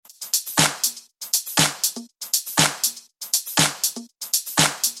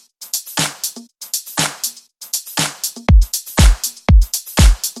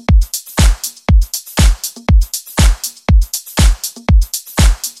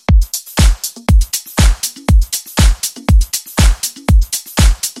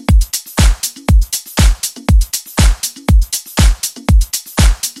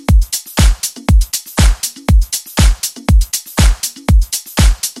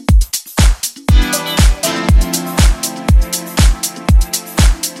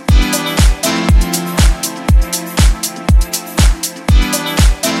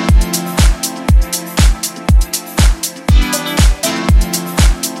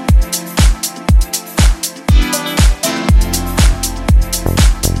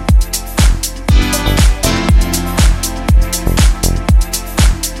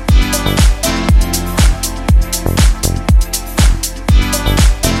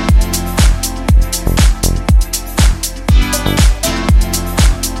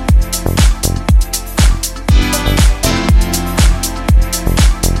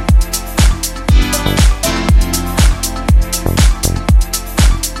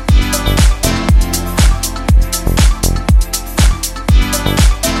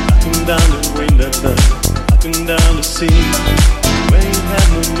down the rain that love, up and down the sea. When you have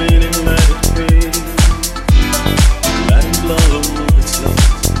no meaning, let it be. Let it blow, it's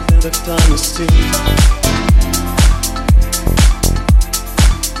love, and the time is still.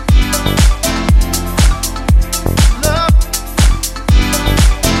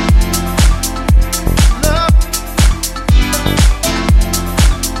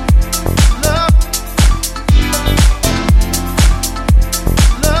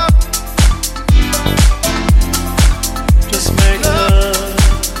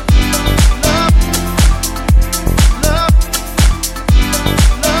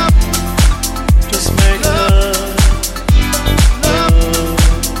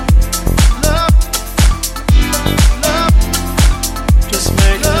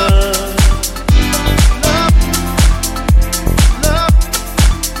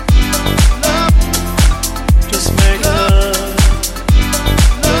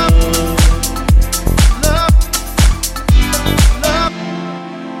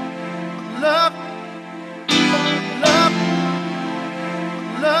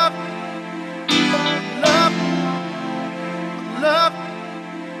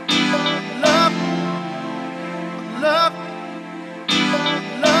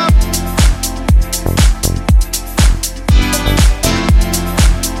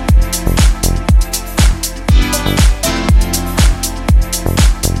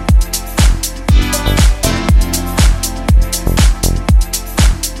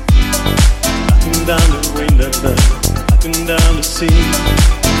 Down the rain that love, up and down the sea.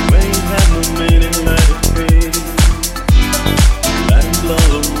 When you have no meaning, let it be. Let it blow,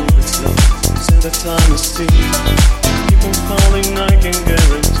 it's love, say the time is still. Keep on falling, I can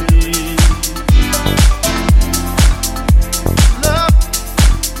guarantee.